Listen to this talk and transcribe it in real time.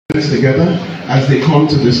together as they come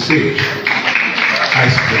to the stage. I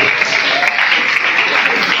speak.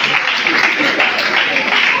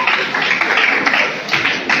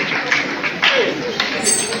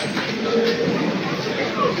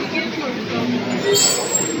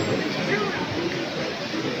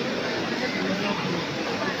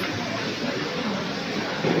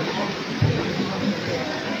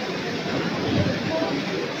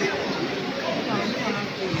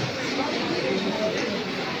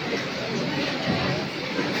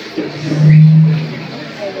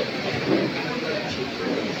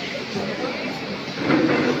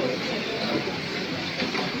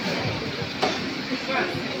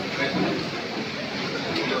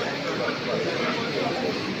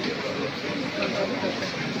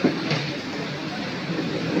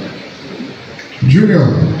 Junior,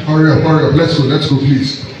 hurry up, let's go,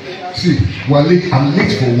 please. See, we're late, I'm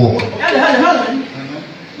late for work.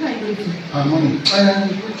 I'm going to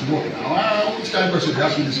work now. Which kind of question did you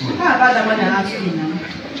ask me this morning? How about the money I asked you now?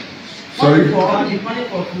 Sorry? Money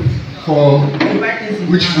for food. For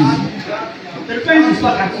which food? The friends is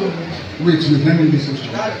not at home. Wait, let me listen to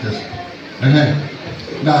yes.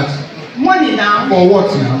 That money now. For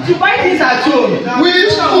what now? To buy things at home.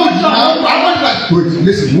 Which food now? I want like wait,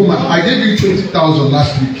 listen, woman, I gave you 20,000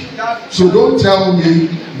 last week. So don't tell me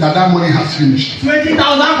that money has finished. 20,000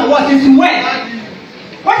 for what? Since when?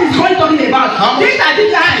 What is God talking about? These are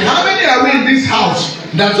the times. How many are we in this house?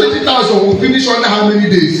 That 20,000 will finish under how many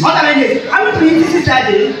days? How many days? I went to eat this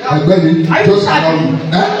Saturday. I bet you. Just around.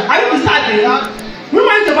 I went to Saturday. We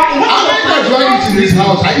went to buy. How many are joining in this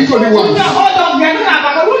house? I eat only once. Hold on, we are not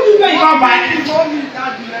about. What do you know you can't buy?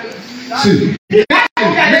 See.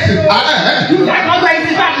 Listen. You cannot buy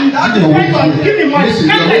this back. Give me money. Listen,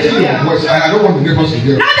 you're wasting your voice. I don't want the neighbors to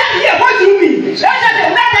hear. Not that here. What do you mean? Let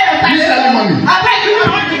me sell you money. I beg you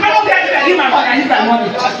money. If I don't get you, I give my money. I need my money.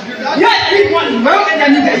 Yes, give money. Well,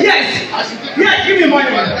 yes. Yes, give me money.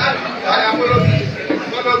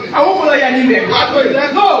 I won't follow you anywhere.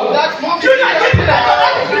 No. You not give me that.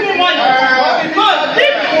 Give me money. No,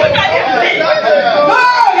 give me. No,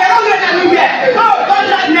 you're not going anywhere. No, don't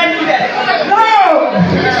let me anywhere. No.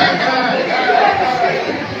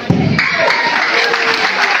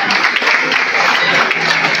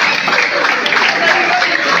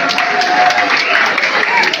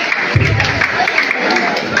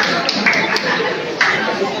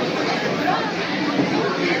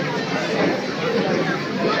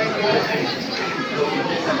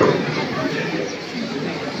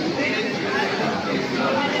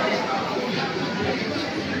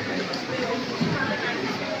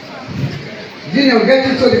 Junior, get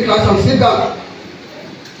into the class and sit down.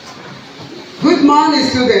 Good morning,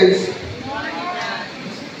 students.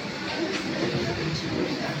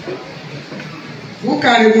 Who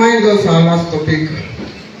can remind us our last topic?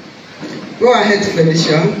 Go ahead,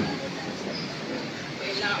 Felicia.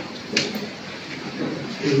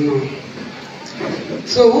 No.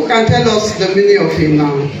 So who can tell us the meaning of it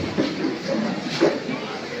now?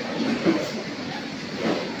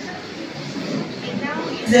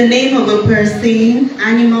 The name of a person,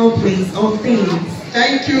 animal, place, or things.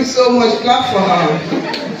 Thank you so much. Clap for her.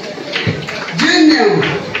 Junior,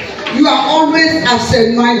 you are always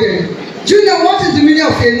absent-minded. Junior, what is the meaning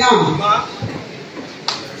of it now?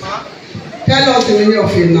 Tell us the meaning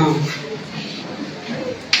of it now.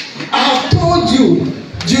 I have told you,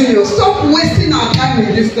 Junior, stop wasting our time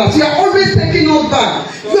in this class. You are always taking us back.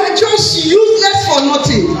 You are just useless for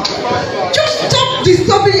nothing. Just stop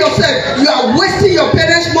disturbing yourself. You are wasting your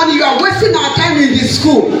parents' money. You are wasting our time in this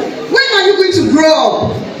school. When are you going to grow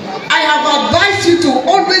up? I have advised you to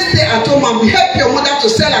always stay at home and help your mother to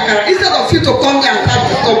sell akara instead of you to come here and start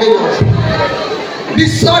disturbing us. Be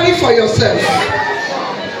sorry for yourself.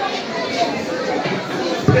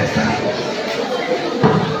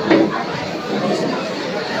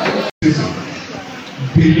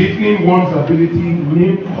 Belittling one's ability,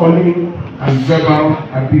 name calling, and verbal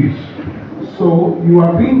abuse. So you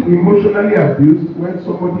are being emotionally abused when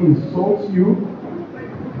somebody insults you,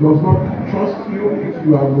 does not trust you if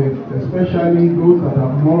you are with, especially those that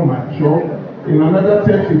are more mature. In another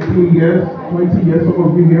 10, 15 years, 20 years, some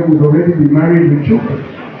of you here would already be married with children.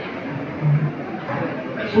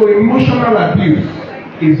 So emotional abuse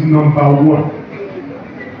is number one.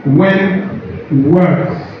 When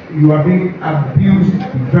words, you are being abused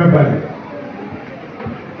verbally.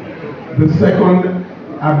 The second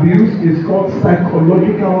abuse is called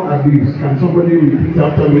psychological abuse. Can somebody repeat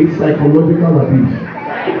after me? Psychological abuse.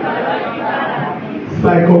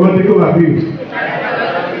 Psychological abuse.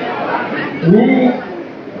 Who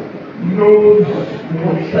knows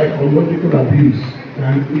what psychological abuse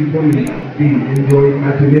can even be in your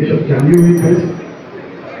imagination. Can you read this?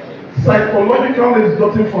 Psychological is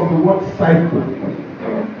gotten from the word cycle.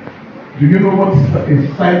 Do you know what a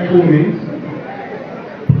cycle means?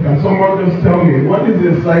 Can someone just tell me, what is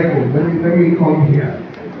a cycle? Let me come here.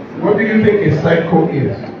 What do you think a cycle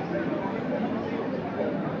is?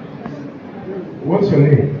 What's your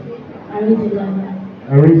name?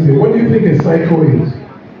 Arita. What do you think a cycle is?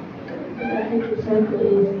 I think a cycle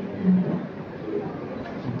is...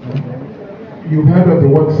 You've heard of the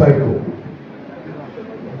word cycle.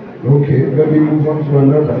 Okay, let me move on to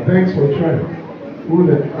another. Thanks for trying. Who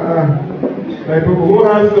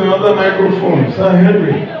has the other microphone? Sir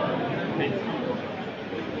Henry.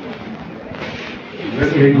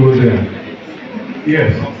 Let me go there.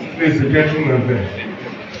 Yes, please, the gentleman there.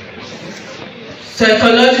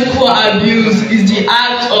 Psychological abuse is the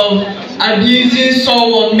act of abusing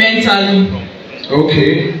someone mentally.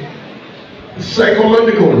 Okay.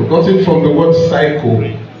 Psychological, gotten from the word psycho.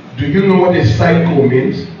 Do you know what a psycho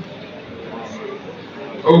means?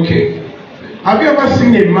 Okay. Have you ever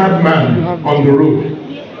seen a madman on the road?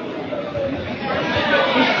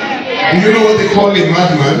 Do you know what they call a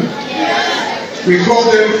madman? We call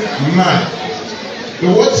them mad. The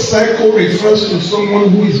word psycho refers to someone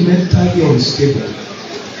who is mentally unstable.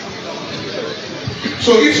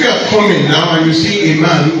 So if you are coming now and you see a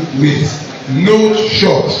man with no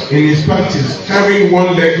shorts in his panties carrying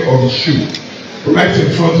one leg of his shoe right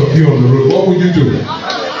in front of you on the road, what would you do?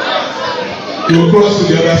 You will cross to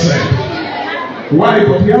the other side. Why?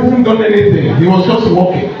 But he hasn't done anything. He was just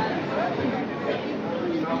walking.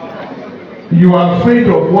 You are afraid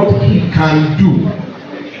of what he can do,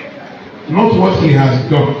 not what he has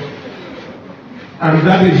done. And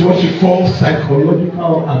that is what you call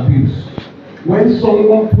psychological abuse. When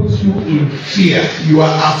someone puts you in fear, you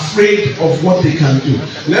are afraid of what they can do.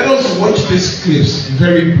 Let us watch these clips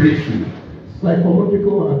very briefly.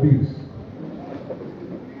 Psychological abuse.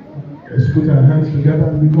 Let's put our hands together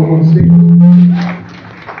and we come on stage.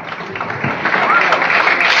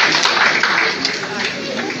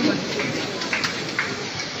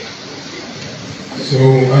 So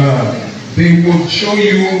they will show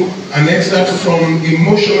you an excerpt from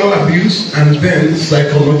emotional abuse and then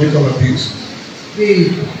psychological abuse.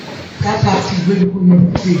 Babe, that party really good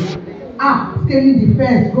yesterday. Scaling the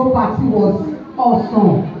fence, go party was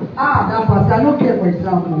awesome. That party, I don't care for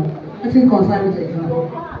example. Nothing concerned with example.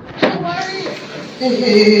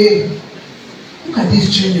 Hey. Look at this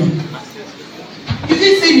junior. You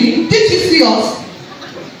didn't see me? Did you see us?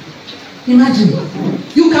 Imagine,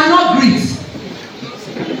 you cannot greet.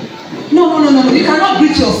 No. You cannot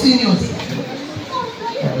greet your seniors.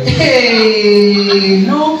 Hey,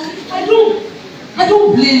 no, I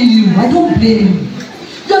don't blame you. You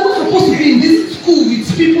are not supposed to be in this school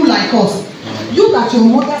with people like us. You that your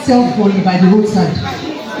mother sells money by the roadside.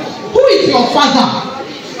 Who is your father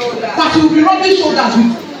that you will be rubbing shoulders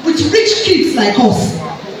with rich kids like us?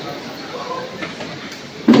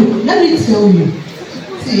 Look, let me tell you.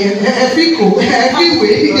 See, everywhere they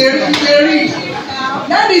read.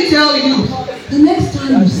 Let me tell you, the next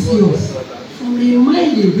time you see us, from a mile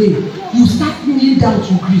away, you start kneeling down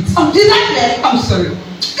to greet. Is that fair? I'm sorry.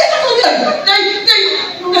 Get out of here!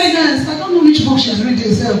 Guys, I don't know which book she's reading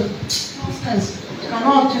herself. Guys, you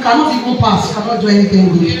cannot even pass. You cannot do anything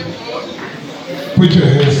good. Put your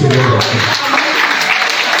hands together.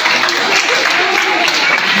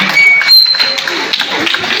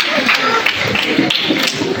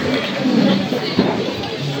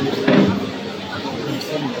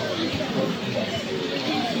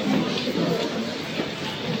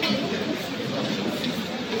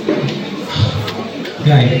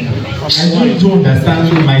 Guy, I don't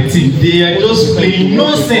understand my team. They are just playing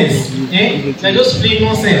nonsense. They are just playing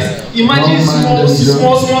nonsense. Imagine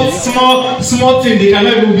small thing they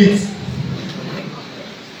cannot even beat.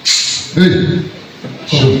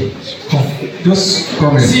 Hey, come. Just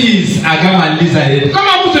come in. See, Agam and Lisa here. Come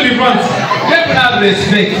and move to the front. Let me have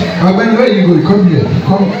respect. When where you go? Come here.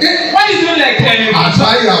 Come. Why is it like if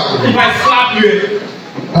I slap you?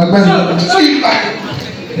 So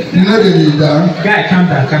you know they need down. Guy, calm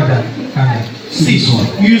down. See,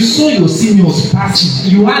 you saw your seniors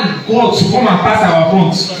passing. You had God to come and pass our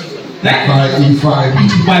front.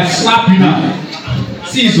 If I slap you now.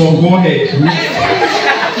 See, it's on go ahead.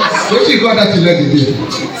 What you got that to let it do?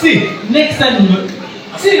 See, next time you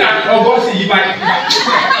see that or go see if I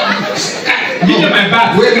give you my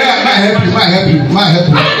back. Wait, might help you.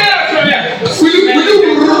 Will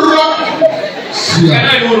you rock? Can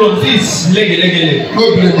I go on this leg? No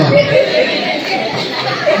blame.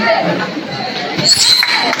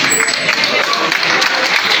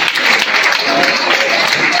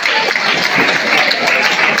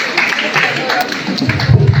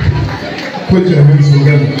 Put your hands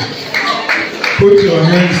together. Put your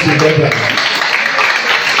hands together.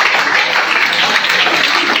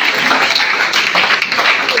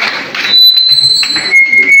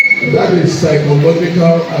 That is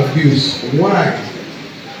psychological abuse. Why?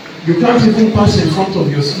 You can't even pass in front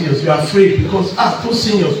of your seniors. You are afraid because those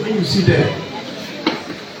seniors, when you see them,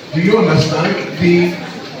 do you understand? The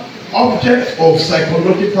object of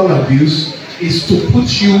psychological abuse is to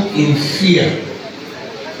put you in fear.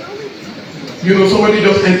 You know, somebody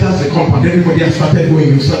just enters the compound, everybody has started going,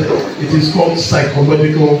 you started. It is called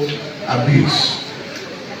psychological abuse.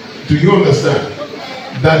 Do you understand?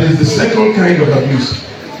 That is the second kind of abuse.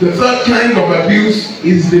 The third kind of abuse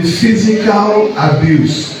is the physical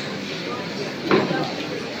abuse.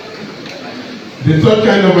 The third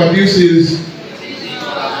kind of abuse is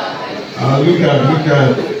look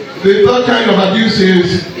at. The third kind of abuse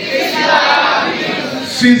is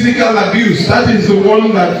physical abuse. That is the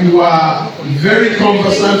one that you are very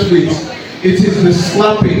conversant with. It is the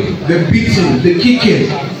slapping, the beating, the kicking,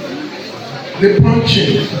 the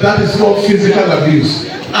punching. That is called physical abuse.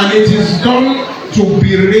 And it is done to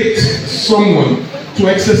berate someone, to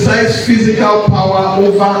exercise physical power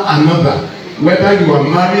over another. Whether you are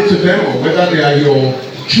married to them or whether they are your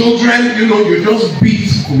children, you know, you just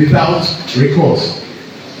beat without recourse.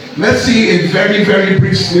 Let's see a very, very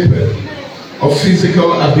brief snippet of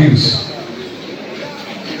physical abuse.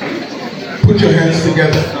 Put your hands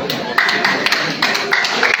together.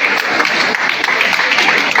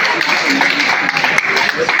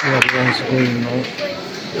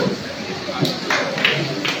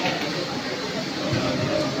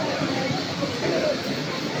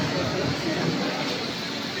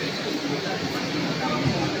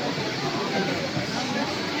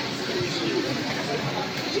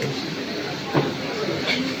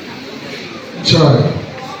 Child,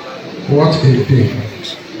 what a day.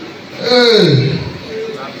 Hey.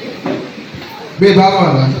 Babe, how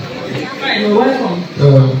are you? Fine, you're welcome.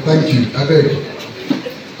 Thank you. I beg.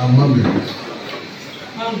 I'm hungry.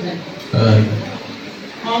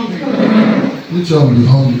 Hungry. Which one will be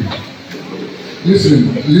hungry?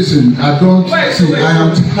 Listen, I don't see, I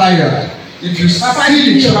am tired. If you Papa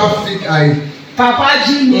see the Junior. traffic, Papa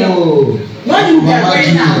Junior. Oh. When you were Mama going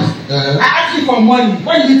Junior. out, I asked you for money.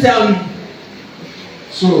 What did you tell me?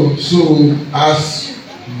 So as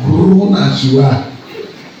grown as you are,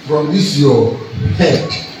 from this your head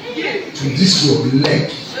to this your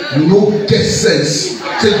leg, you no get sense.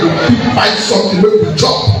 Say you fit buy something wey you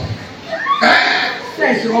chop.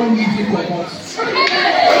 Sense wan leave you comot.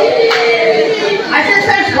 I say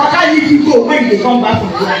sense waka leave you go when you dey come back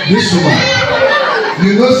from work. This woman,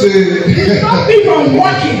 you know say. You stop me from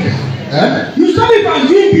working. You stop me from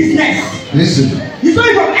doing business. Listen. You stop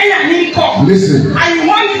me from earning income. Listen. And you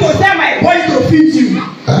want me to tell my boys to feed you.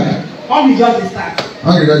 Mommy just dey start.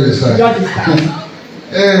 Okay, just dey start. Just dey start.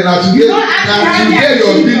 Na today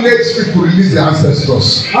your village people release their ancestors.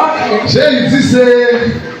 Okay. Shey you think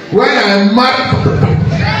say when I marry.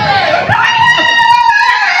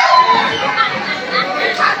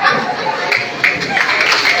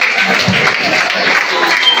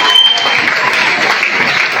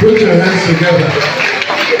 Put your hands together.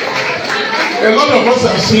 A lot of us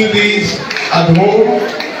have seen these at home,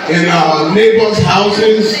 in our neighbors'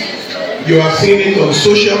 houses. You are seeing it on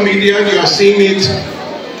social media. You are seeing it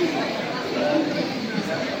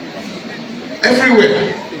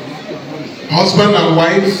everywhere. Husband and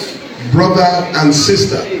wife, brother and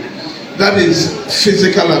sister. That is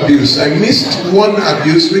physical abuse. I missed one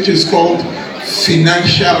abuse which is called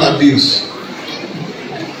financial abuse.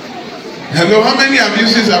 Hello, how many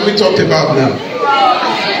abuses have we talked about now?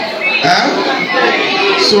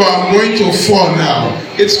 So I'm going to 4 now.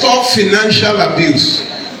 It's called financial abuse.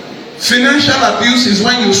 Financial abuse is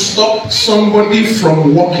when you stop somebody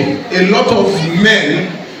from working. A lot of men,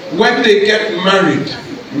 when they get married,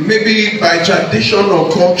 maybe by tradition or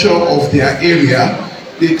culture of their area,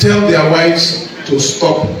 they tell their wives to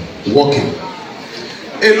stop working.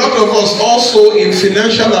 A lot of us also in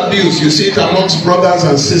financial abuse, you see it amongst brothers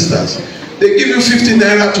and sisters. They give you 50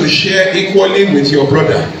 naira to share equally with your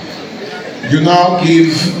brother. You now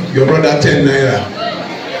give your brother 10 naira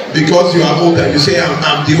because you are older. You say,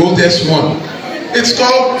 I'm the oldest one. It's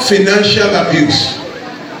called financial abuse.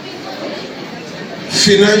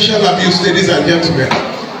 Financial abuse, ladies and gentlemen.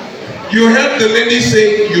 You heard the lady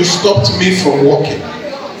say, you stopped me from working.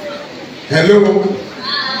 Hello?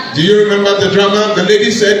 Do you remember the drama? The lady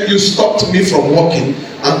said, you stopped me from working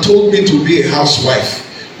and told me to be a housewife.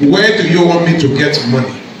 Where do you want me to get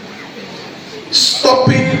money?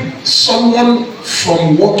 Stopping someone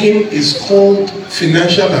from working is called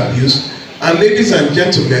financial abuse. And ladies and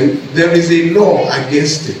gentlemen, there is a law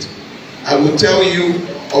against it. I will tell you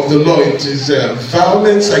of the law. It is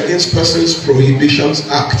Violence Against Persons Prohibitions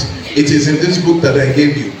Act. It is in this book that I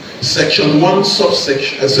gave you. Section 1,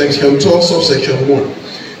 Section 12, subsection 1.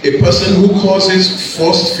 A person who causes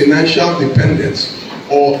forced financial dependence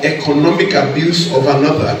or economic abuse of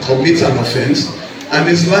another commits an offense and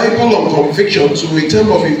is liable on conviction to a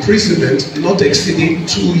term of imprisonment not exceeding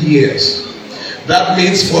 2 years. That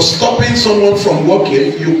means for stopping someone from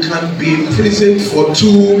working, you can be imprisoned for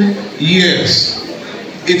 2 years.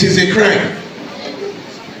 It is a crime.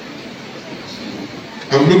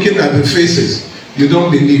 I'm looking at the faces. You don't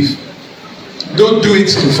believe. Don't do it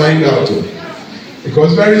to find out.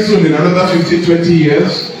 Because very soon, in another 50, 20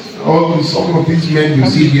 years, some of these men you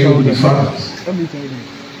see here will be fathers.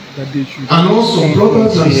 And also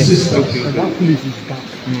brothers and sisters.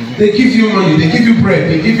 They give you money, they give you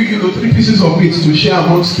bread, they give you 3 pieces of meat to share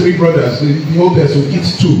amongst 3 brothers. The whole person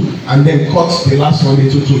eats 2 and then cuts the last one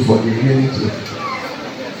into 2 for the remaining 2.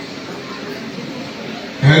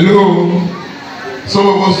 Hello? Some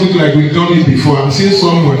of us look like we've done it before. I'm seeing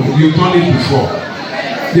someone, you've done it before.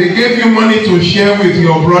 They gave you money to share with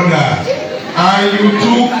your brother and you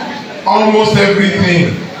took almost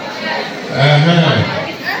everything.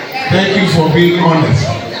 Thank you for being honest.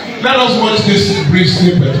 Let us watch this brief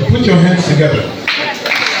snippet. Put your hands together.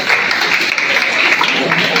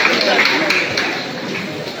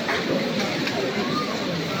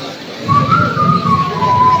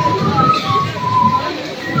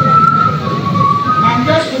 I'm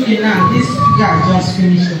just looking now. This guy just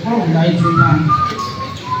finished. What will I do now?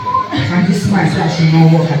 And this man said I should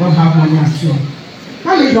not work. I don't have money at all.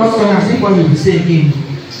 Let me just turn and see what you will say again.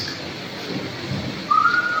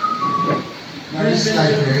 This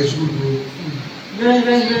life is good.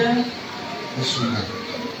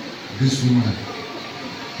 This woman.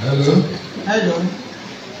 Hello.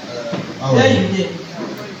 How are you?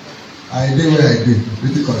 I did where I did.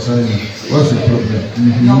 Pretty concerning. What's the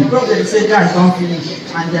problem? No problem. Say gas don't finish,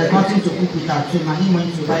 and there's nothing to cook with at home. And he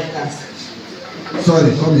went to buy gas.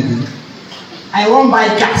 Sorry, come again. I won't buy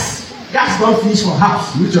gas. Gas don't finish for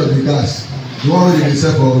house. Which of the gas? The one they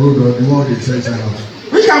sell for road or the one they sell inside house?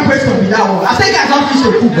 Which can question be that one? I think gas don't finish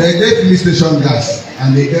for cook. They get filling station gas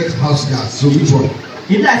and they get house gas. So which one?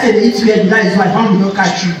 If I say they eat together, that is why I don't know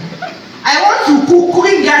catch you. I want to cook.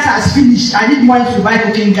 Cooking gas has finished. I need money to buy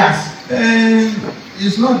cooking gas.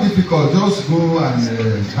 It's not difficult. Just go and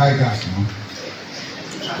buy gas now.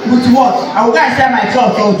 With what? I will go and sell my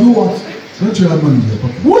clothes or do what? Don't you have money in your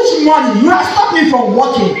pocket? Which money? You have stopped me from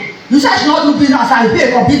working. You said I should not do business. I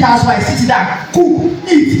pay a complete house while I sit down, cook,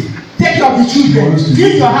 eat, take care of the children,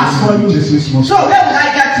 clean your house for you. So where will I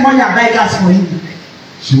get money and buy gas for you?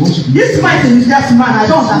 She wants to be This man is a business man. I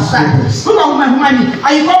don't understand. Look at woman, money,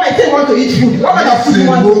 and you come and say you want to eat food. What kind of food you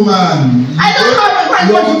want? Woman. I don't know why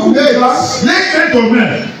you want to cook it. Listen to me.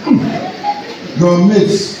 Your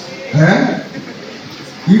mates,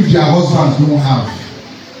 if their husbands don't have,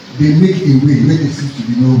 they make a way where there seems to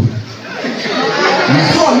be no way.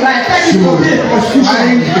 So you are telling me to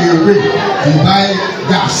find a way to buy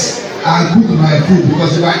gas and cook my food,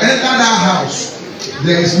 because if I enter that house,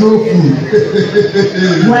 there is no food.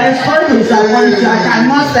 Well, sorry to disappoint you. I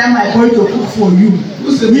cannot send my boy to cook for you.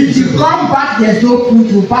 If you come back, there's no food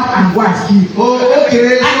to pack and go and sleep. Oh,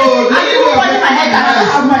 okay. So I even put my head down. I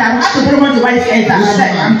don't have money. I have to put money to buy this head down.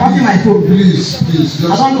 I'm cutting my phone. Please, just.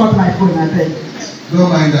 I don't cut my phone. I beg. Don't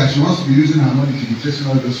mind that. She wants to be using her money to be chasing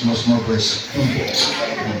all those small boys. Let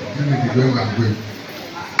me be going where I'm going.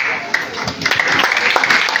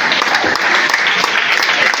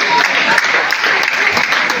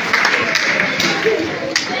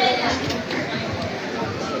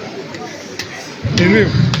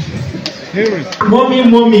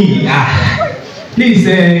 Mommy. Please,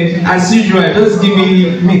 as usual, just give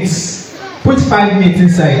me minutes. Put 5 minutes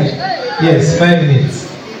inside. Yes, 5 minutes.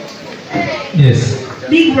 Yes.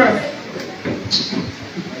 Big bro.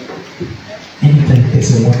 Anytime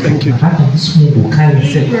there's a water, how can this one go carry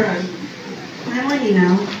Big bro. himself? My money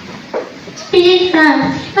now. Big my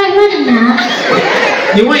money now.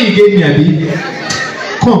 The one you gave me, Abi.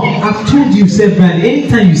 Come, I've told you several.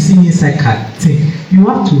 Anytime you see me inside car, think you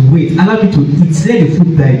have to wait, allow me to eat, let the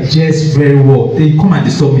food digest very well. Then you come and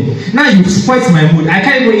disturb me. Now you spoil my mood. I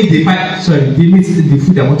can't even eat the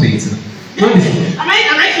food I want to eat. Not this. Am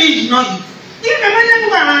I finished? Not. If my money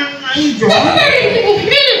I eat your.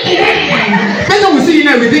 First time we see you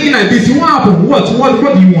now, we're taking like this. What happened? What do you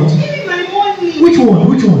want? Give me my money. Which one?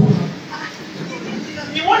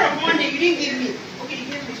 The one of Monday you didn't give me. Okay, you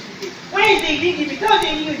gave me today. When days they didn't give me.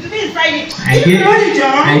 Thursday you today is Friday. I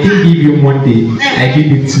didn't give you Monday. I gave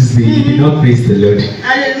you Tuesday. You did not praise the Lord.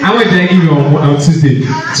 How much did I give you on Tuesday?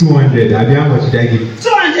 200. Abi, how much did I give?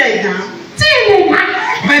 200 now. 200.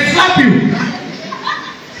 I slap you.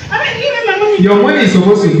 I mean, give me my money. Your money is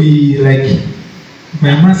supposed to be like,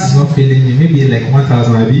 my math is not failing me. Maybe like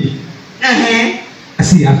 1,000 Abi. I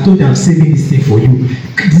see. I've told you I'm saving this thing for you.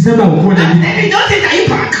 December will come and don't say that you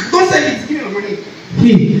back. Don't send it. Give me my money.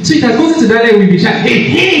 Hey, so it has gotten to that level with the chat.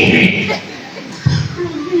 Hey.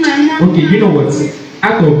 Okay, you know what?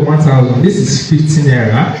 Out of 1,000, this is 15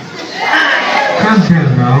 naira. Calm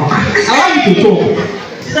down now. Allow me to talk.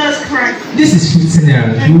 Jesus Christ. This is 15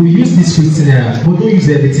 naira. You will use this 15 naira, but don't use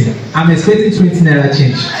everything. I'm expecting 20 naira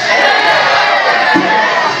change.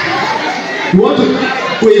 You want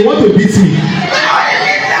to beat me?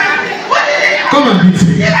 Come and beat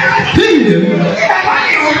me. Play with them.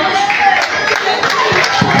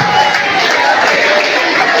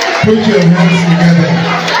 Put your hands together.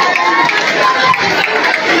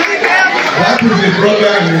 That is a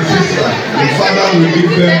brother and a sister. The father will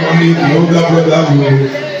give them money, the older brother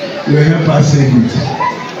will help us save it.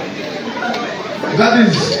 That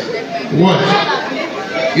is what?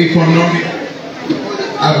 Economic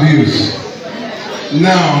abuse.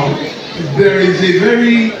 Now, there is a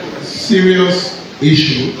very serious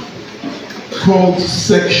issue called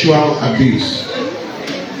sexual abuse.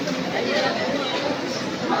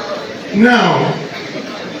 Now,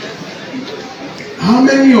 how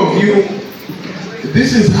many of you,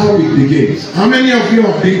 this is how it begins. How many of you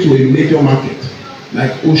have been to a major market?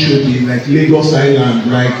 Like Oshodi, like Lagos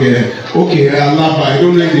Island, like, okay, Alaba, I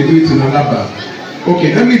don't know if they do it in Alaba.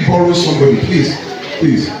 Okay, let me borrow somebody,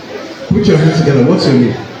 please. Put your hands together. What's your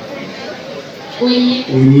name?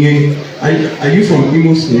 Onye. Are you from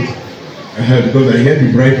Imo State? I heard, because I heard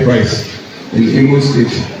the bride price in Imo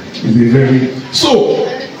State is a very... So,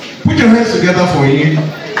 put your hands together for Onye.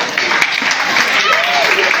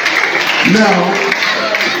 Now,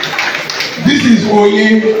 this is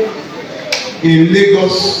Onye in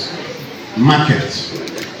Lagos market.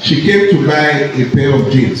 She came to buy a pair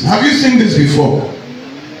of jeans. Have you seen this before?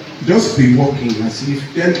 Just be walking as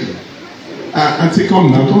if gently. Auntie,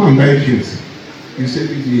 come now, come and buy jeans. You say,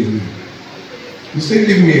 leave me alone. You say,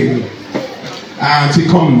 leave me alone. Auntie,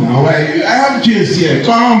 come now. I have jeans here.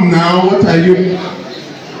 Come now. What are you?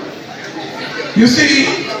 You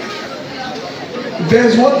see,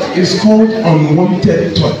 there's what is called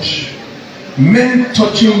unwanted touch. Men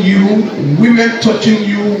touching you, women touching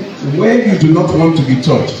you where you do not want to be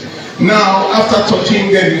touched. Now, after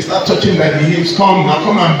touching them, you start touching by the hips. Come now,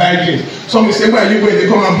 come and buy jeans. Some will say, where are you going? They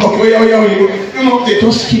come and block. You know, they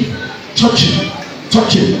just keep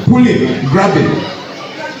touching, pulling, grabbing.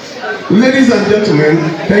 Ladies and gentlemen,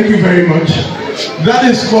 thank you very much. That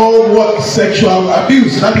is called what? Sexual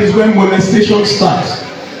abuse. That is when molestation starts.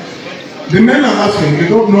 The men are laughing. You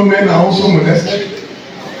don't know men are also molested?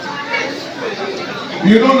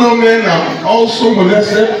 You don't know men are also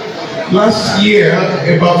molested? Last year,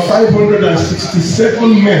 about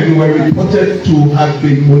 567 men were reported to have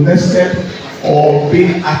been molested or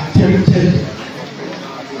been attempted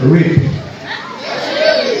rape.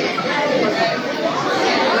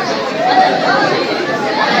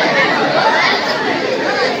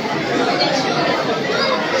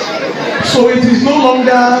 So it is no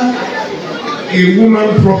longer a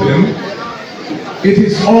woman problem. It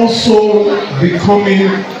is also becoming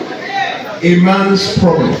a man's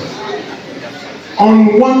problem.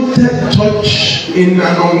 Unwanted touch in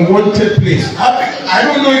an unwanted place. I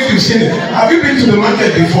don't know if you've seen it. Have you been to the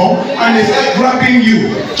market before and they start grabbing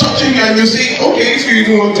you, touching you, and you say, okay, if you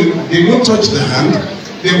even want to, they won't touch the hand,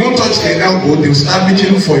 they won't touch the elbow, they'll start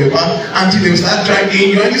reaching for your back until they'll start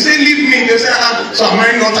dragging you, and you say, leave me. They'll say, so am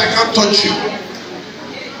I not? I can't touch you.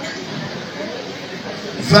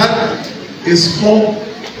 That is called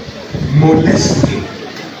molesting.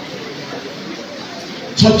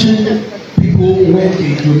 Touching people where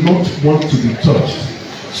they do not want to be touched.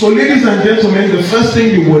 So, ladies and gentlemen, the first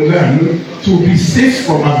thing you will learn to be safe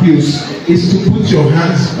from abuse is to put your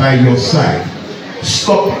hands by your side.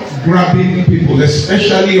 Stop grabbing people,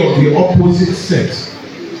 especially of the opposite sex.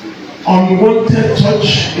 Unwanted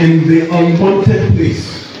touch in the unwanted place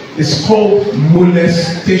is called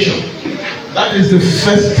molestation. That is the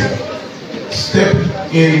first step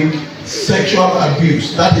in sexual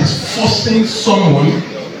abuse. That is forcing someone.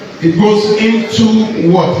 It goes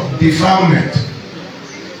into what? Defilement.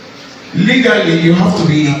 Legally, you have to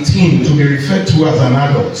be 18 to be referred to as an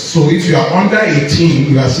adult. So if you are under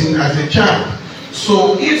 18, you are seen as a child.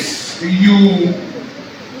 So if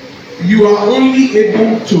you are only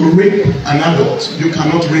able to rape an adult. You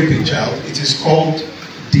cannot rape a child. It is called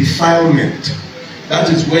defilement. That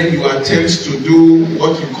is when you attempt to do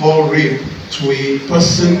what you call rape to a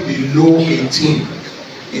person below 18.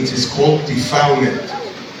 It is called defilement.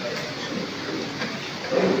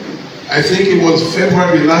 I think it was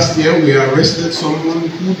February last year we arrested someone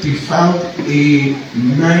who defiled a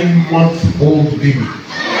 9-month-old baby.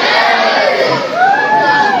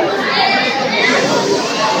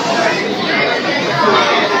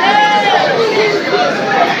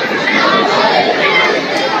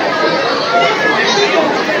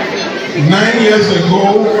 Nine years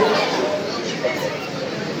ago,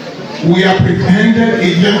 we apprehended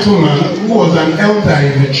a gentleman who was an elder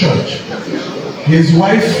in the church. His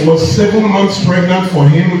wife was 7 months pregnant for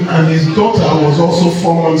him, and his daughter was also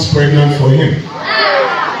 4 months pregnant for him.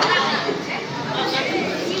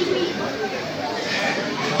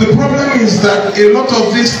 The problem is that a lot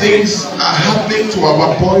of these things are happening to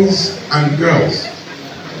our boys and girls.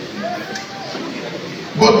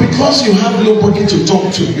 But because you have nobody to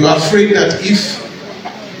talk to, you are afraid that if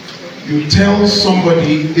you tell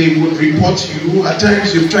somebody, they would report you. At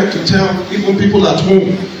times you've tried to tell even people at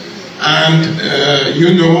home, and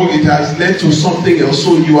it has led to something else,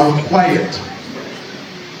 so you are quiet.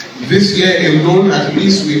 This year alone, at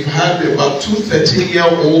least we've had about 2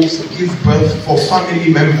 13-year-olds give birth for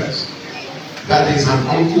family members. That is an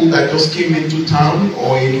uncle that just came into town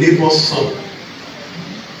or a neighbor's son.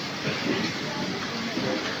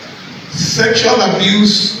 Sexual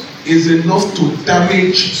abuse is enough to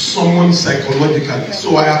damage someone psychologically.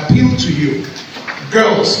 So I appeal to you,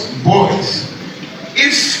 girls, boys,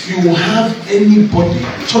 if you have anybody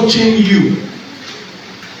touching you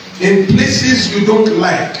in places you don't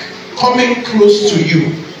like, coming close to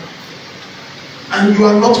you, and you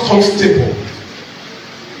are not comfortable,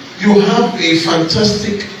 you have a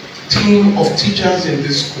fantastic team of teachers in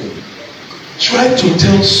this school. Try to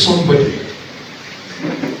tell somebody.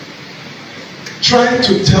 Try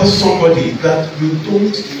to tell somebody that you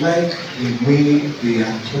don't like the way they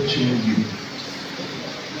are touching you.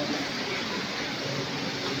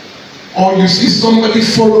 Or you see somebody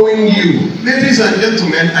following you. Ladies and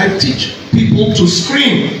gentlemen, I teach people to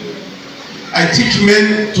scream. I teach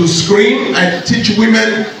men to scream. I teach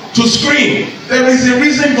women to scream. There is a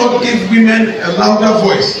reason God gave women a louder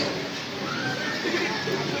voice.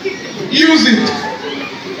 Use it.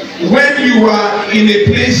 When you are in a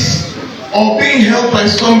place or being held by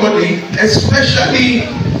somebody, especially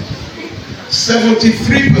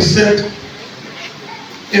 73%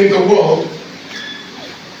 in the world,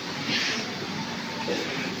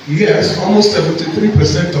 yes, almost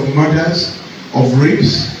 73% of murders, of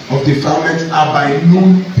rapes, of defilements are by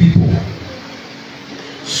known people.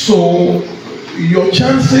 So your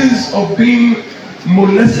chances of being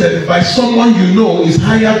molested by someone you know is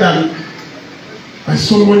higher than by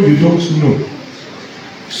someone you don't know.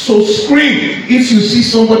 So scream if you see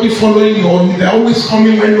somebody following you, or they're always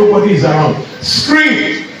coming when nobody is around.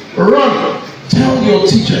 Scream, run, tell your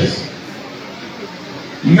teachers.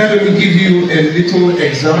 Let me give you a little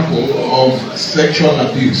example of sexual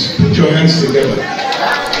abuse. Put your hands together.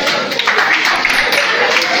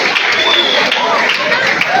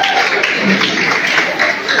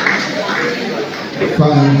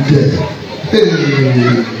 Fine girl. Hey,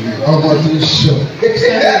 I'm not sure. Hey,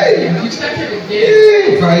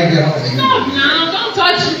 fine girl. Stop now, don't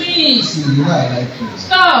touch me. See, you know I like you.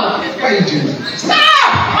 Stop. Why you doing that? Stop!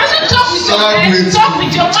 I said talk with your head, talk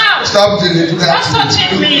with your mouth. Stop doing it. Stop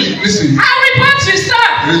touching me. Listen. I'll report you,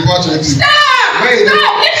 stop. Report to Stop! Wait.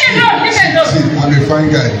 Stop! Leave me alone, leave me alone. See, I'm a fine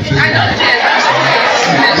guy. I don't care.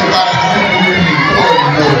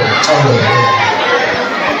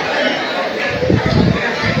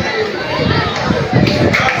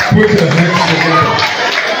 Put your hands together.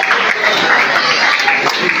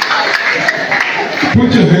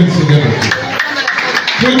 Put your hands together.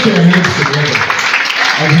 Put your hands together.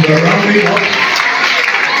 As you are rounding up.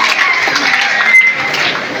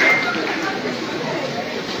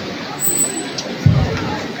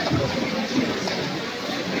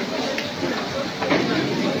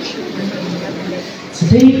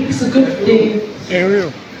 Today is a good day.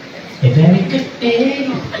 Ariel. A very good day.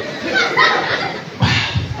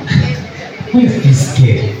 Who is this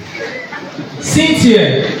girl? Cynthia!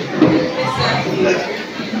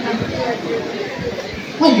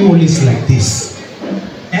 Why are you always like this?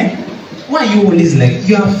 Why are you always like,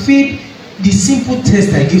 you have failed the simple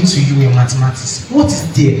test I gave to you in mathematics. What is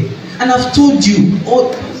there? And I've told you,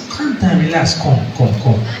 calm down, relax, come,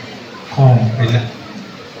 relax.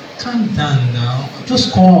 Calm down now,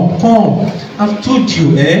 just come. I've told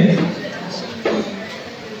you,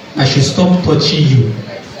 I should stop touching you.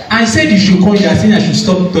 I said you should come, you are saying I should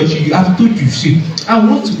stop touching you. I've told you, see, I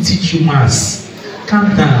want to teach you maths.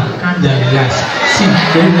 Calm down, relax. See,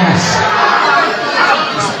 relax.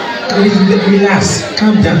 Relax,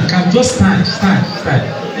 calm down, just stand.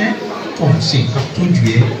 Come, see, I've told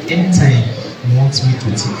you, anytime you want me to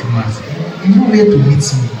teach you maths, you know where to meet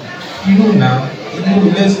me. You know now,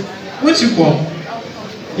 won't you come?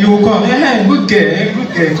 You will come, good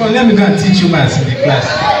girl, come, let me go and teach you maths in the class.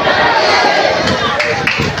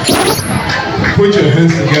 Put your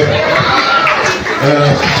hands together.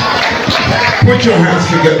 Put your hands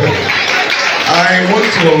together. I want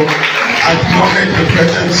to acknowledge the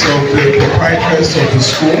presence of the proprietress of the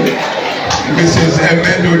school, Mrs.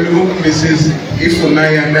 Emedolu, Mrs.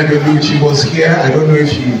 Ifunaya Emedolu. She was here. I don't know if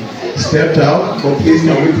she stepped out, but please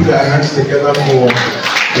can we put our hands together for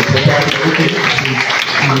the proprietress?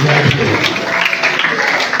 She's right here.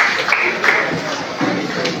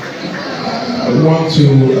 I want to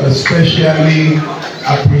especially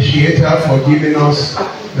appreciate her for giving us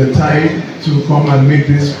the time to come and make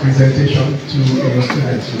this presentation to your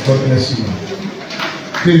students. God bless you.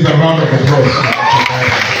 Please, a round of applause.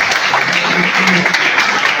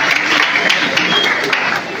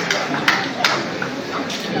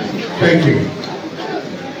 Thank you.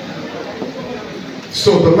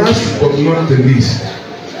 So the last but not the least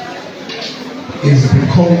is the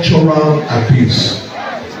cultural abuse.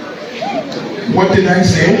 What did I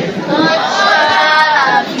say?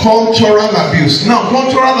 Cultural abuse. Now,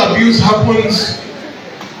 cultural abuse happens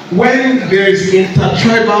when there is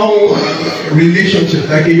intertribal relationship,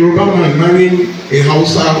 like a Yoruba man marrying a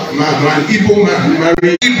Hausa man, or an Igbo man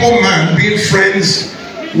marrying Igbo man being friends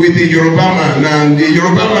with the Yoruba man, and the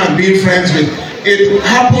Yoruba man being friends with. It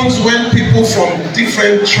happens when people from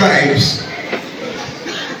different tribes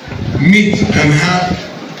meet and have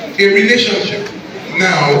a relationship.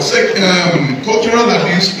 Now, cultural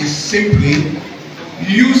abuse is simply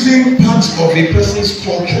using parts of a person's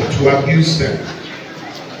culture to abuse them.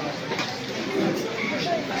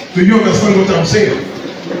 Do you understand what I'm saying?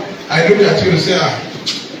 I look at you and say,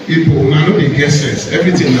 people, now no dey get sense.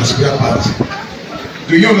 Everything na spare part.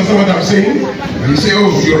 Do you understand what I'm saying? When you say, oh,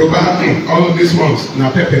 Yoruba, all of these ones,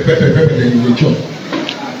 now pepper, then you will chop.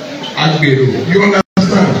 Agbero. You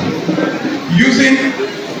understand? Using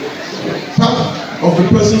part of the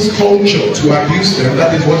person's culture to abuse them,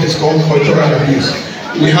 that is what is called cultural abuse.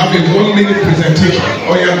 We have a 1-minute presentation.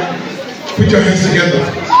 Oh yeah, put your hands together.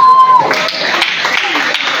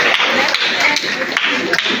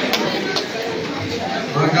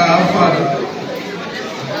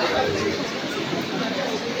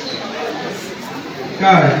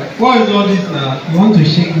 God, what is all this now? You want to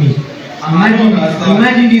shake me?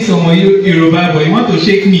 Imagine this on my Yoruba boy. You want to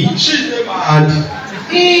shake me? And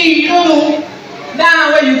you know,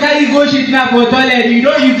 now when you carry go shit now for toilet, you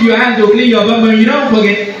don't use your hand to clean your bum, you don't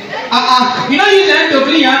forget. You don't use your hand to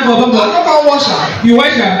clean your hand for bum. I don't wash her. You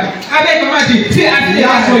wash her. I beg come and say, I did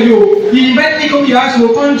ask for you. You invite me come your house to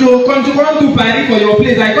come to Paris for your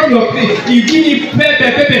place. I come your place. You give me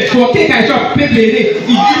pepper for cake I chop pepper. You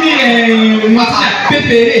give me pepper.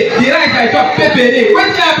 The rice I chop pepper.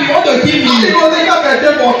 What time you want to give me? You go take up a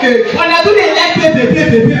for cake. And I do they like pepper.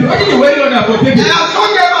 What did you wear on for pepper? I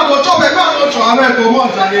don't get my chop a man no chop.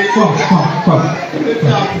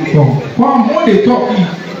 Come. What they talk?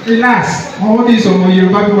 Relax. All this on my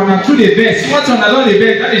Yoruba people na through the best. What's on the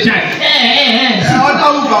best? That is shine.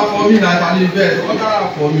 Order Uber for me like the best. Order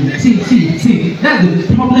for me. See. That's the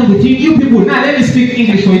problem with you people. Now let me speak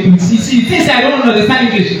English for you. See, things I don't understand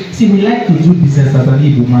English. See, we like to do business as an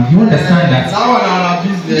Igbo man. You understand that? That one our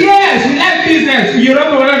business. Yes, we like business. You don't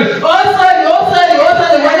know what. Also,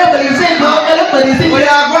 whatever you say, no, everybody say. We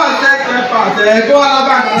are going to take spare parts. Go on the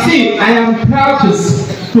back. See, I am proud to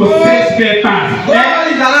take spare parts.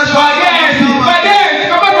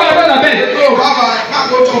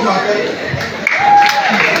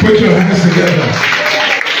 Put your hands together.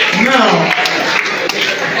 Now,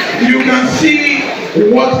 you can see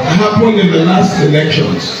what happened in the last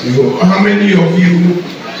elections. How many of you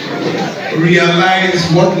realize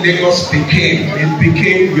what Lagos became? It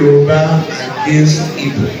became Yoruba against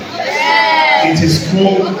Igbo. It is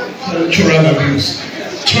called cultural abuse.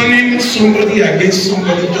 Turning somebody against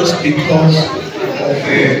somebody just because of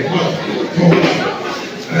their culture.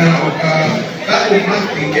 Now, that will mark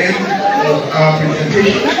the end of our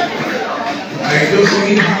presentation. I just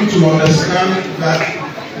need you to understand that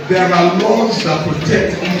there are laws that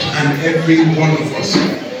protect each and every one of us.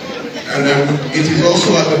 And it is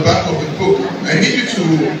also at the back of the book. I need you to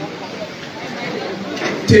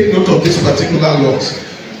take note of these particular laws.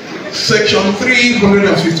 Section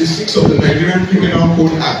 356 of the Nigerian Criminal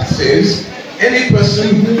Code Act says, any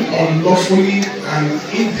person who unlawfully and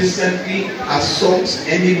indecently assaults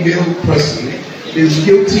any male person is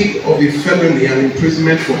guilty of a felony and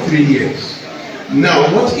imprisonment for 3 years.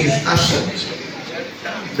 Now, what is assault?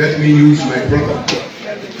 Let me use my brother.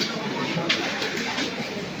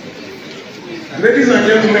 Ladies and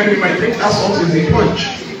gentlemen, you might think assault is a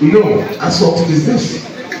punch. No, assault is this.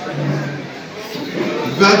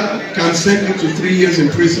 That can send you to 3 years in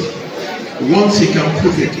prison once he can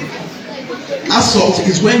prove it. Assault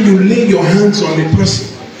is when you lay your hands on a person.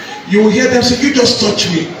 You will hear them say, you just touch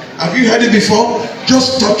me. Have you heard it before?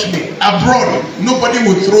 Just touch me. Abroad, nobody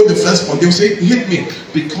will throw the first one. They'll say, hit me.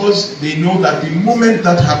 Because they know that the moment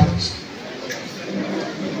that happens,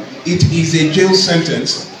 it is a jail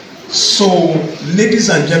sentence. So, ladies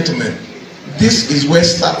and gentlemen, this is where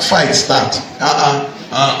fight starts.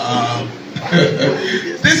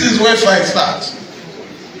 This is where fight starts.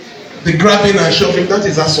 The grabbing and shoving, that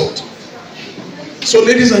is assault. So,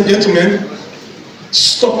 ladies and gentlemen,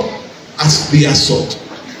 stop the assault.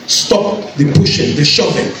 Stop the pushing, the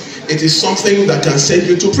shoving. It is something that can send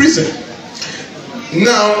you to prison.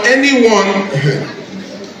 Now, anyone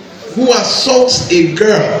who assaults a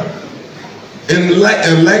girl in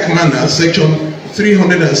like manner, section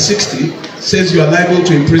 360 says you are liable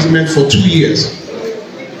to imprisonment for 2 years.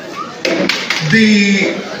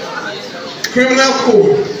 The criminal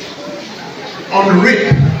code on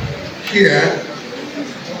rape here,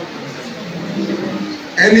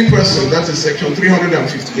 any person, that is section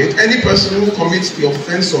 358, any person who commits the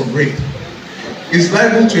offense of rape is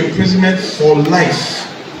liable to imprisonment for life.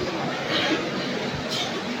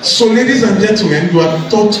 So, ladies and gentlemen, you are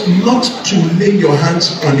taught not to lay your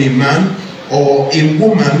hands on a man or a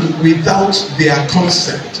woman without their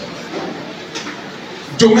consent.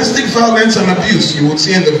 Domestic violence and abuse, you would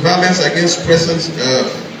see in the Violence Against Persons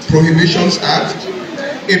Prohibitions Act,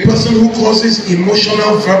 a person who causes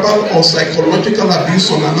emotional, verbal, or psychological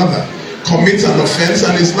abuse on another commits an offense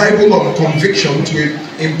and is liable on conviction to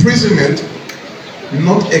imprisonment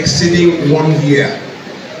not exceeding 1 year.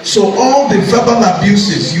 So all the verbal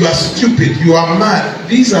abuses, you are stupid, you are mad,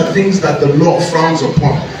 these are things that the law frowns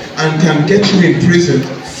upon and can get you in prison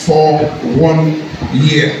for 1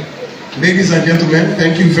 year. Ladies and gentlemen,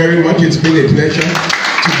 thank you very much. It's been a pleasure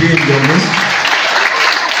to be in your midst.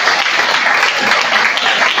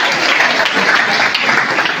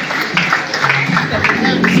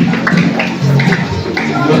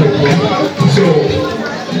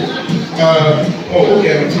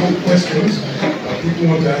 Okay, I have no questions. People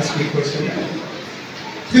want to ask me questions.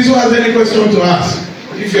 Please, who has any question to ask?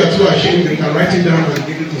 If you are too ashamed, you can write it down and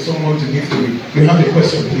give it to someone to give to me. You have a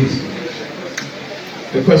question, please.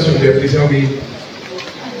 The question there, please help me.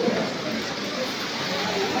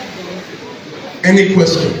 Any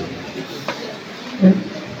question?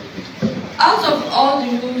 Out of all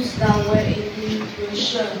the rules that were in the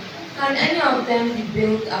brochure, can any of them be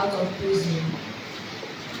bailed out of prison?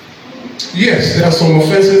 Yes, there are some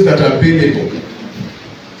offenses that are bailable.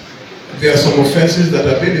 There are some offenses that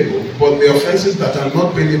are bailable, but the offenses that are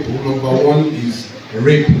not bailable, number one is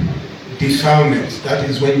rape, defilement. That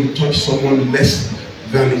is when you touch someone less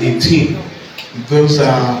than 18. Those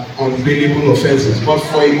are unbailable offenses. But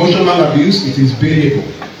for emotional abuse, it is bailable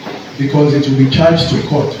because it will be charged to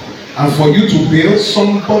court. And for you to bail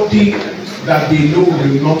somebody that they know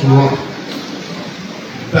will not run,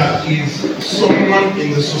 that is someone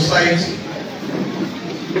in the society,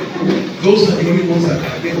 those are the only ones that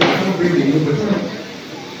can bail. I can't bring nobody.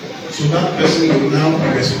 So that person will now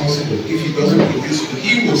be responsible. If he doesn't produce,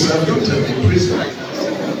 he will serve your term in prison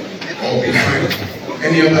or be fined.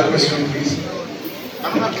 Any other question, please?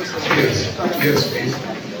 Yes, please.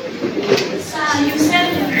 Sir, you said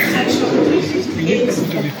in section 358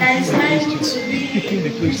 that it's liable to be in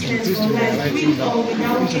prison for life, with or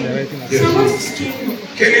without cane. Yes. So what is cane?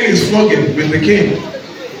 Caning is flogging with the cane.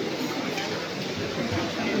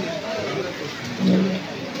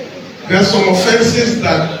 There are some offenses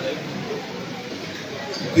that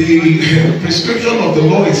the prescription of the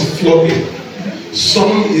law is flogging.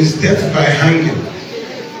 Some is death by hanging.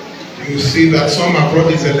 You see that some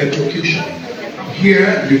abroad is electrocution.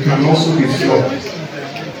 Here, you can also be flogged.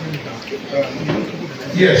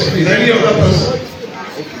 Yes, is any other person?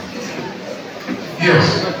 Yes.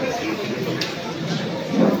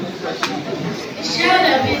 Child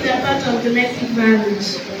abuse is part of domestic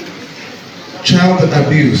violence. Child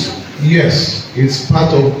abuse, yes, it's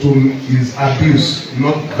part of is abuse,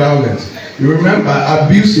 not violence. You remember,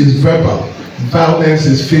 abuse is verbal, violence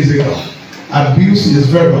is physical. Abuse is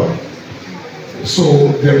verbal.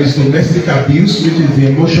 So there is domestic abuse, which is the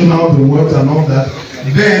emotional, the words and all that.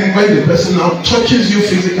 Then when the person now touches you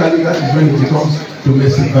physically, that is when it becomes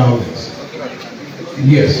domestic violence.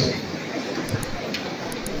 Yes.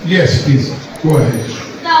 Yes, please. Go ahead.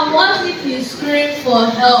 Now, what if you scream for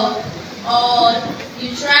help or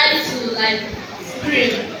you try to like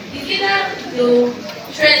scream? It's either you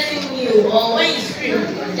threaten you or when you scream,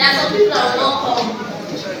 there are some people that will not come.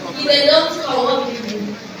 If they don't come, what will you do?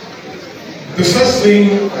 The first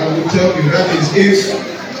thing I will tell you that is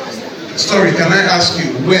sorry, can I ask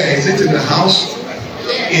you, where is it in the house?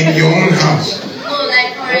 Yes. In your own house? No,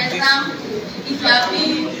 like for example, if you are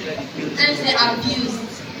being, let's say, abused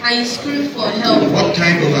and you scream for help. What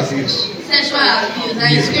kind of abuse? Sexual abuse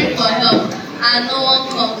and you scream for help and no one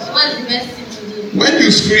comes. What's the best thing to do? When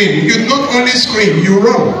you scream, you not only scream, you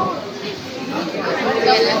run.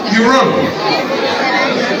 You run.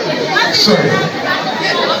 Sorry.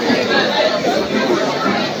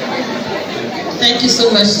 Thank you so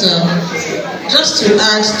much, sir. Just to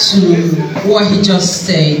add to what he just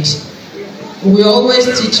said, we always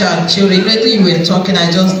teach our children, lately you were talking, I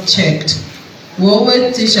just checked. We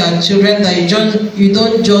always teach our children that you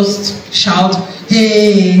don't just shout,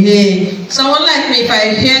 hey, hey. Someone like me, if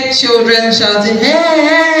I hear children shouting, hey,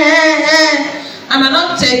 hey, hey, hey, I might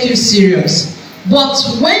not take you serious. But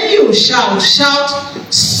when you shout,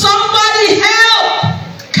 somebody help!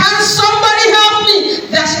 Can somebody help me?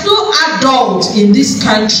 There's no adult in this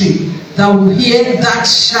country that will hear that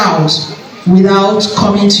shout without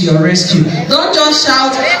coming to your rescue. Don't just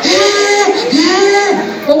shout, hey,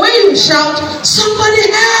 hey. But when you shout, somebody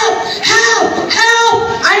help, help, help,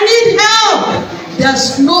 I need help.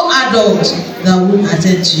 There's no adult that will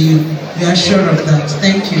attend to you. We are sure of that.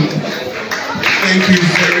 Thank you. Thank you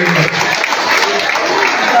very much.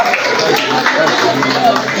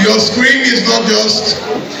 Your scream is not just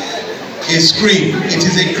a scream, it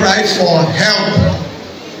is a cry for help.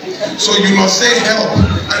 So you must say help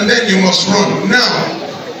and then you must run. Now,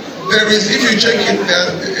 there is, if you check it,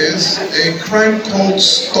 there is a crime called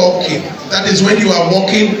stalking. That is when you are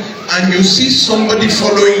walking and you see somebody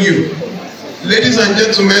following you. Ladies and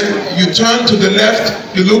gentlemen, you turn to the left,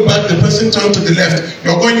 you look back, the person turned to the left.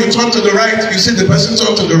 You're going, you turn to the right, you see the person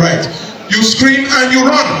turn to the right. You scream and you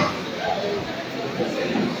run.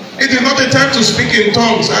 It is not a time to speak in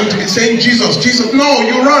tongues and to be saying Jesus, Jesus. No,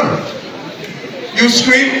 you run. You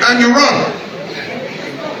scream and you run.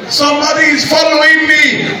 Somebody is following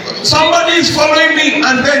me. Somebody is following me,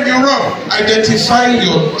 and then you run. Identify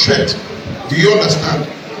your threat. Do you understand?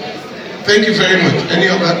 Thank you very much. Any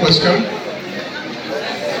other question?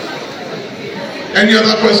 Any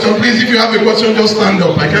other question? Please, if you have a question, just stand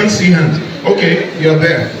up. I can't see hands. Okay, you're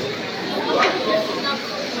there.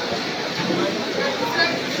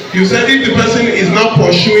 You said if the person is not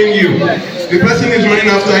pursuing you, the person is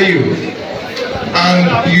running after you,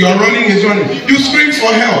 and you are running, he's running. You scream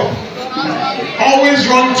for help. Always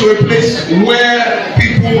run to a place where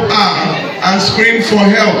people are and scream for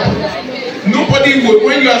help. Nobody will,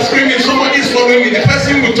 when you are screaming, somebody is following you, the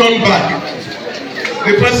person will turn back.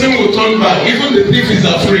 The person will turn back. Even the thief is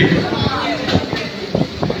afraid.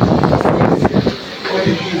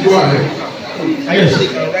 Go ahead. Yes. They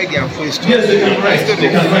can write their voice. Yes, they can write. They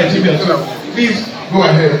can write. Please go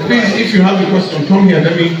ahead. Please, if you have a question, come here.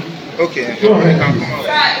 Let me. Okay. Go ahead.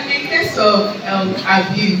 In the case of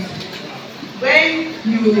abuse, when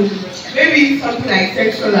you maybe something like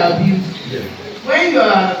sexual abuse, yeah. When you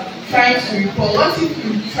are trying to report, what if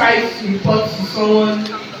you try to report to someone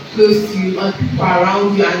close to you or people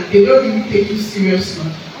around you and they don't really take you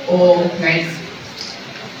seriously or like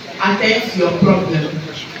attend to your problem?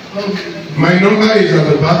 My number is at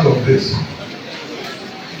the back of this.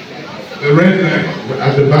 The red line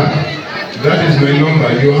at the back. That is my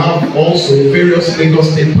number. You have also various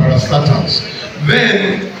Lagos State parastatals.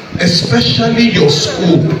 Then, especially your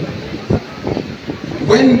school,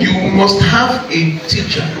 when you must have a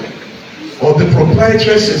teacher or the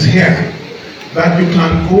proprietress is here that you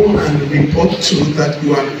can go and report to that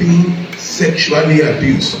you are being sexually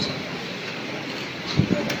abused.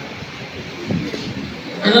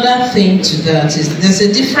 Another thing to that is there's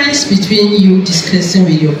a difference between you discussing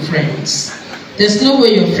with your friends. There's no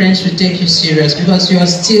way your friends will take you serious because you are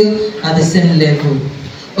still at the same level.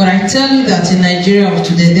 But I tell you that in Nigeria of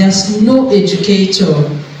today, there's no educator,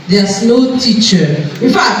 there's no teacher.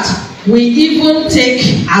 In fact, we even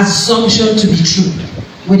take assumption to be true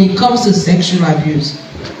when it comes to sexual abuse.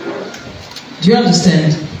 Do you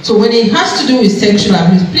understand? So when it has to do with sexual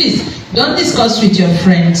abuse, please don't discuss with your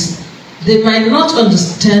friends. they might not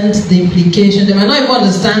understand the implication. They might not even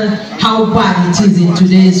understand how bad it is in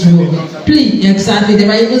today's world. Please, exactly. They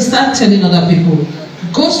might even start telling other people.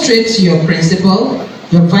 Go straight to your principal,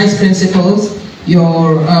 your vice principals,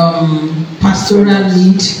 your pastoral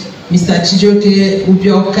lead, Mr. Chijoke,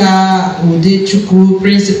 Ubioka, Udechukwu,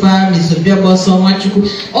 principal, Ms. Obioboso,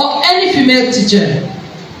 Machukwu, or any female teacher.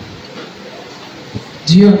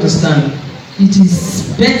 Do you understand? It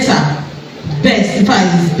is best, in fact,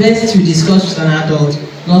 it's best to discuss with an adult,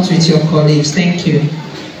 not with your colleagues. Thank you.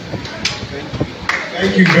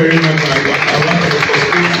 Thank you very much. I want to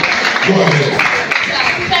go ahead.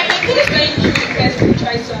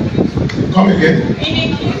 Come again.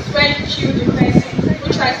 Meaning is when you kill the person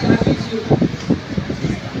who tries to abuse you.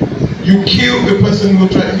 You kill the person who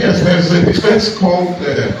tries. Yes, there's a defense called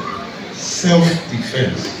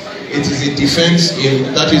self-defense. It is a defense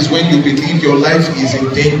that is when you believe your life is in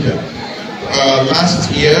danger.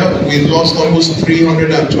 Last year, we lost almost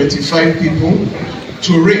 325 people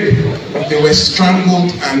to rape. They were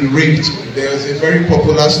strangled and raped. There was a very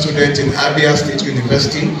popular student in Adva State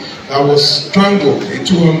University that was strangled, a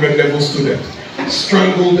 200 level student,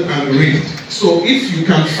 strangled and raped. So if you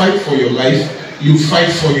can fight for your life, you fight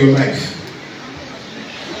for your life.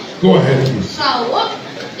 Go ahead, please. So, what,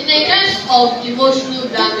 in the case of emotional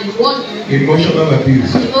damage, what do you do? Emotional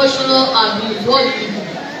abuse. Emotional abuse, what do you do?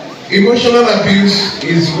 Emotional abuse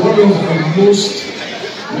is one of the most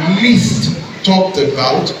least talked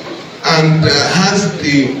about and has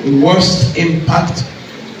the worst impact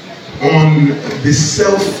on the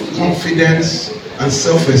self-confidence and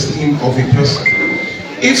self-esteem of a person.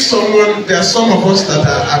 If someone, there are some of us that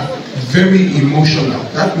are very emotional.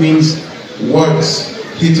 That means words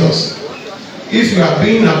hit us. If you are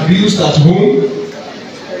being abused at home,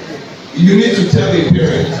 you need to tell a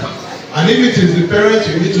parent. And if it is the parent,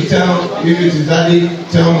 you need to tell, if it is daddy,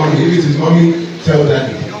 tell mommy. If it is mommy, tell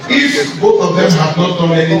daddy. If both of them have not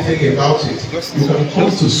done anything about it, you can come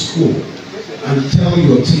to school and tell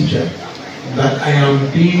your teacher that I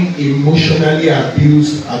am being emotionally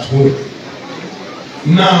abused at home.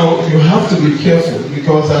 Now, you have to be careful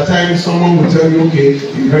because at times someone will tell you, okay,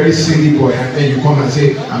 you're a very silly boy, and then you come and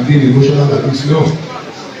say, I'm being emotionally abused. No.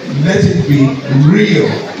 Let it be real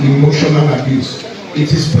emotional abuse.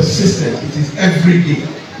 It is persistent. It is every day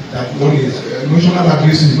that one is. Emotional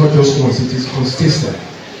abuse is not just once, it is consistent.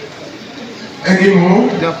 Any more?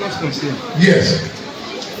 Yes.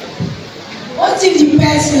 What if the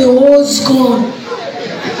person holds gun?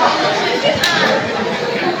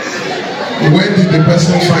 Where did the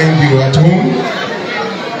person find you? At home?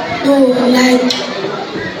 No, like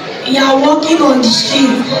you are walking on the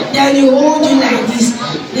street, then you hold you like this,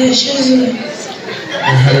 then it shows you like this.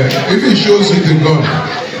 If he shows you the gun,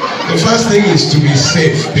 the first thing is to be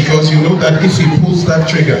safe because you know that if he pulls that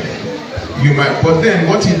trigger, you might. But then,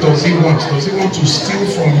 what does he want? Does he want to steal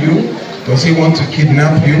from you? Does he want to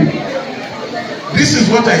kidnap you? This is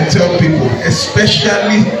what I tell people,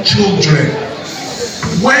 especially children.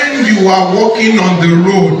 When you are walking on the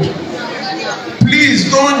road, please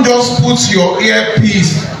don't just put your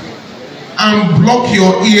earpiece and block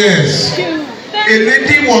your ears. A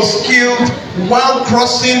lady was killed while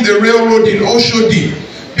crossing the railroad in Oshodi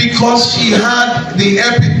because she had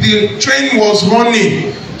the train was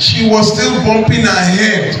running. She was still bumping her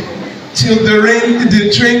head till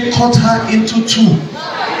the train cut her into two.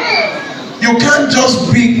 You can't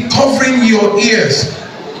just be covering your ears.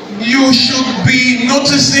 You should be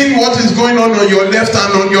noticing what is going on your left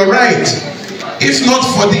and on your right. If not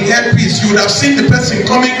for the earpiece, you would have seen the person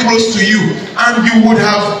coming close to you and you would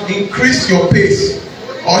have increased your pace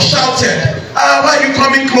or shouted, why are you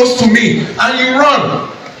coming close to me? And you run.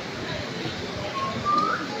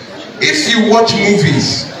 If you watch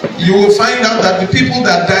movies, you will find out that the people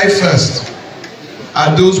that die first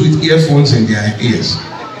are those with earphones in their ears.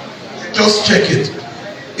 Just check it.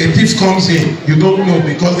 A thief comes in, you don't know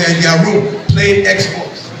because they're in their room playing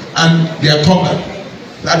Xbox and they are covered.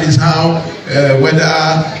 That is how whether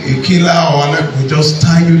a killer or another will just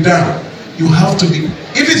tie you down. You have to be,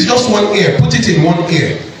 if it's just one ear, put it in one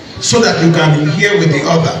ear so that you can hear with the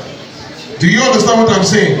other. Do you understand what I'm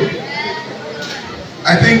saying?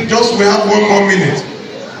 I think just we have 1 more minute.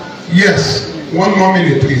 Yes, 1 more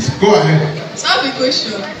minute please. Go ahead. So I have a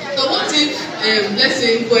question. So what if, let's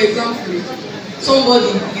say for example,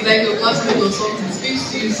 somebody, like your classmate or something,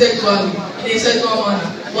 speaks to you sexually in a sexual manner,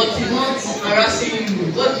 but he's not harassing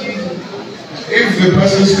you, what do you do? If the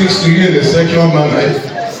person speaks to you in a sexual manner,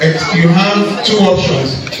 you have 2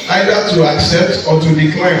 options, either to accept or to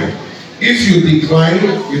decline. If you decline,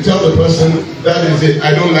 you tell the person, that is it,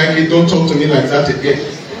 I don't like it, don't talk to me like that again.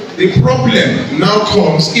 The problem now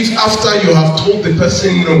comes if after you have told the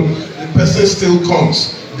person no, the person still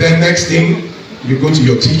comes. Then next thing, you go to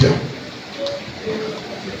your teacher.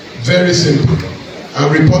 Very simple.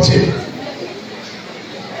 And report him.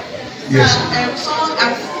 Yes. Someone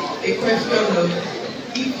asked a question of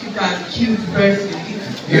if you can kill the person.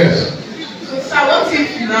 Yes. So, sir, what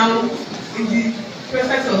if now, in the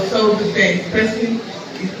process of self-defense, person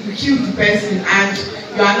you kill the person and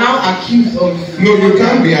you are now accused of? No, you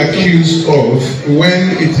can't be accused of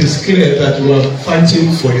when it is clear that you are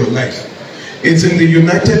fighting for your life. It's in the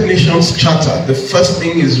United Nations Charter. The first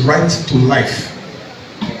thing is right to life.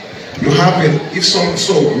 You have it.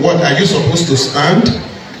 So what are you supposed to stand?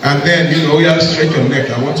 And then you have to stretch your neck.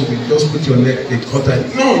 I want to be just put your neck. They cut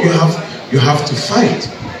that. No, you have to fight.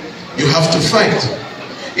 You have to fight.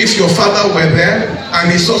 If your father were there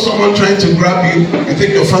and he saw someone trying to grab you, you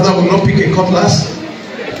think your father will not pick a cutlass?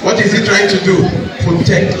 What is he trying to do?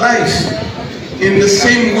 Protect life. In the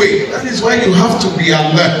same way, that is why you have to be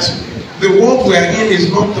alert. The world we are in is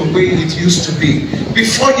not the way it used to be.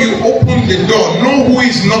 Before you open the door, know who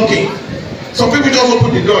is knocking. Some people just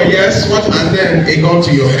open the door, yes, what, and then a gun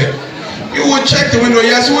to your head. You will check the window,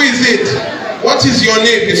 yes, who is it? What is your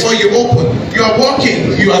name before you open? You are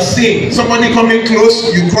walking, you are seeing somebody coming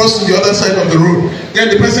close, you cross to the other side of the road. Then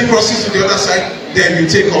the person crosses to the other side, then you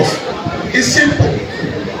take off. It's simple.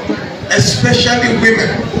 Especially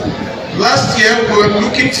women. Last year we were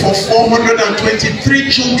looking for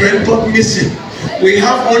 423 children got missing. We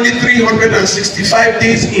have only 365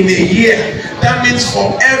 days in a year. That means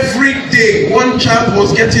for every day one child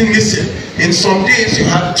was getting missing. In some days you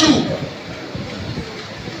had 2.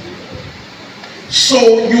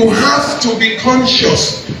 So you have to be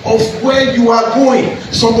conscious of where you are going.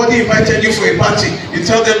 Somebody invited you for a party. You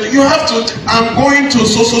tell them, you have to, I'm going to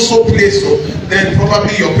so place. So then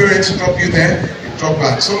probably your parents drop you there, you drop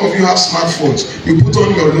back. Some of you have smartphones. You put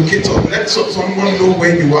on your locator. Let someone know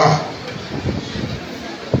where you are.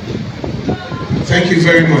 Thank you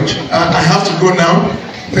very much. I have to go now.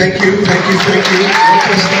 Thank you.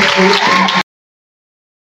 Rochester.